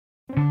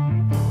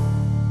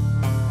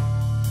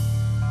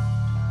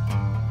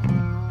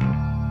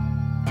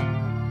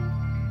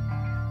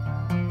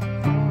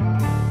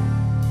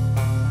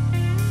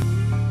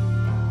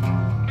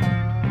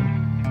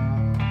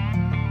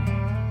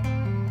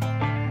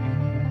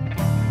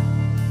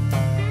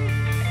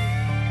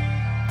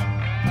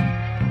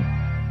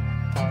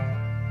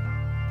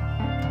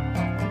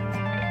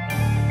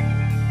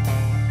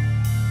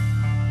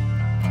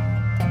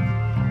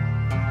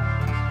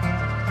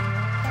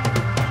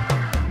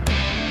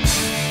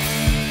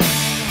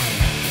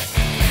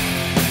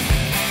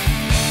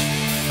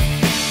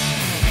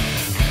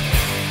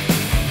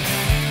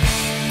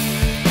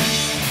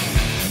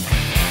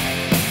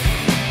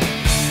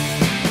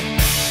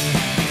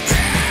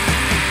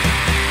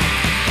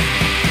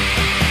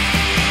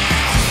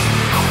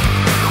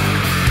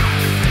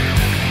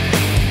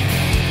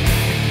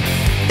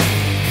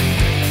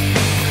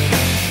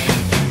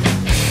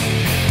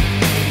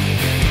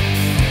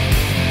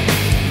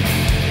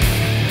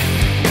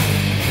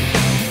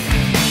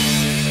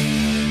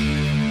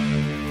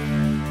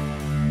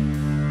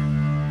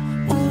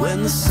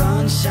When the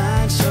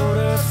sunshine showed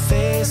her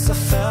face, I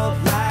felt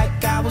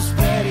like I was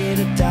ready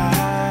to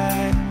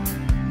die.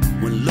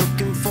 When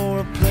looking for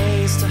a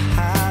place to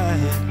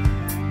hide,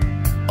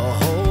 a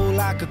hole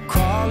I could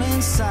crawl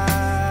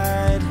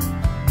inside.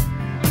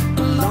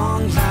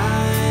 Long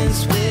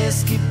lines,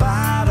 whiskey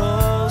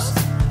bottles,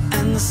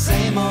 and the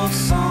same old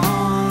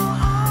song.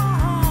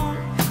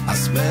 I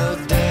smell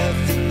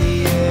death in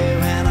the air,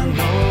 and I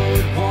know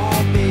it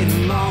won't be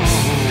long.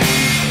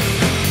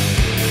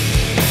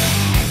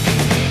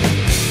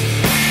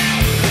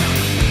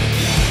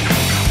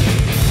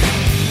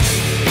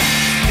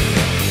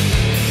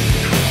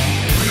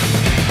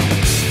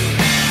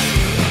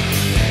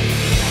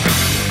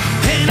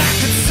 And I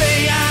could say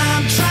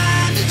I'm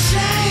trying to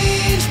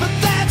change, but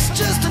that's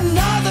just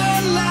another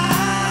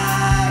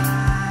lie.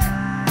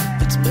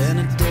 It's been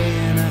a day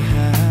and a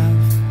half,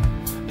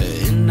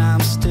 and I'm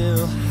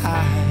still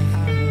high.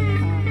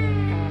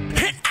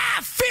 And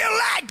I feel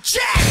like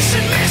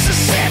Jackson,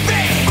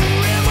 Mississippi.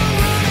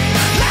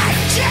 Like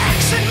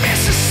Jackson,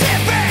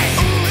 Mississippi.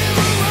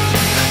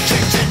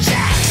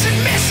 Jackson,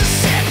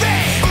 Mississippi.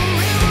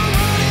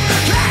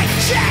 Like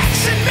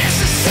Jackson,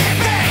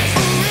 Mississippi.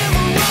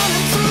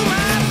 Running through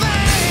my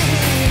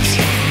veins.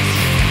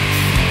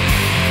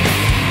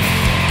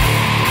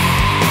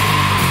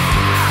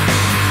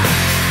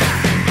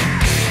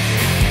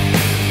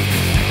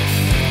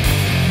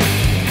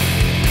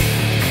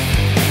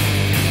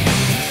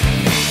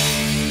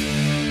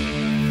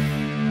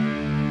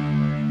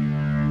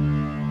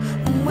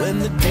 When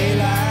the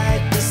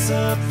daylight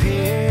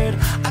disappeared,